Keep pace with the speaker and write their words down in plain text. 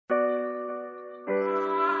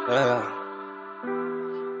Yeah.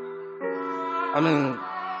 I mean,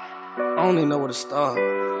 I don't even know where to start.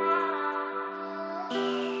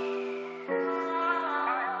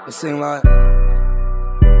 It seemed like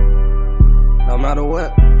no matter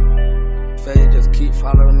what, fate just keep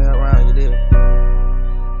following me around, you did.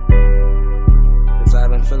 That's how I've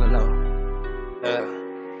been feeling though. Yeah.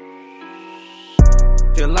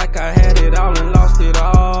 Feel like I had it all and lost it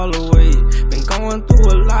all away. Been going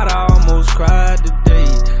through a lot, I almost cried today.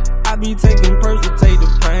 I be taking pills to take the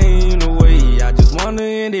pain away. I just wanna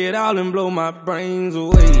end it all and blow my brains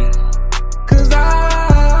away. Cause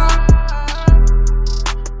I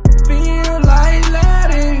feel like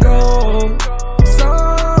letting go.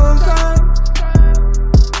 Sometimes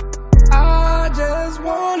I just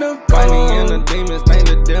wanna go. Fight me in the demons, think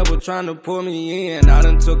the devil trying to pull me in. I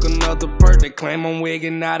done took another perk, they claim I'm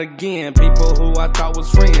wigging out again. People who I thought was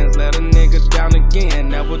friends, let a nigga down again.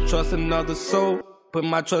 Never trust another soul, put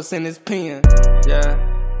my trust in his pen, yeah.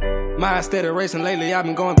 Mind steady racing lately, I've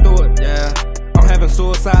been going through it, yeah. I'm having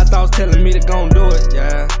suicide thoughts telling me to gon' do it,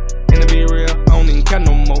 yeah. And to be real, I don't even care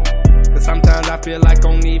no more. Cause sometimes I feel like I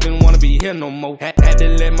don't even wanna be here no more. Had to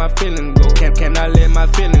let my feelings go, can I let my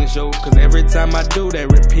feelings show? Cause every time I do, they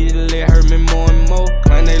repeatedly hurt me more and more.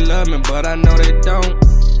 Claim they love me, but I know they don't.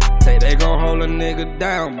 Say they gon' hold a nigga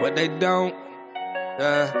down, but they don't.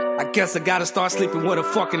 I guess I gotta start sleeping with a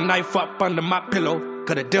fucking knife up under my pillow.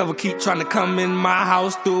 Cause the devil keep trying to come in my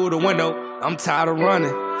house through the window. I'm tired of running,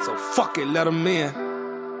 so fuck it, let him in.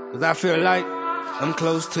 Cause I feel like I'm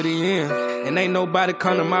close to the end. And ain't nobody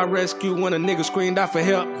come to my rescue when a nigga screamed out for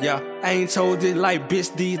help, yeah. I ain't chose this life,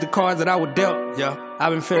 bitch, these the cards that I was dealt, yeah. I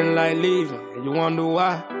been feeling like leaving, and you wonder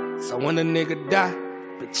why. So when a nigga die,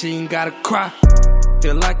 bitch, you ain't gotta cry.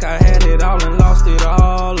 Feel like I had it all and lost it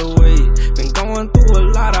all away. Been going through a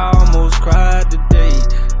lot, I almost cried today.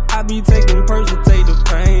 I be taking pills to take the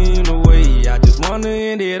pain away. I just wanna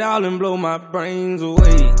end it all and blow my brains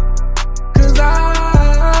away. Cause I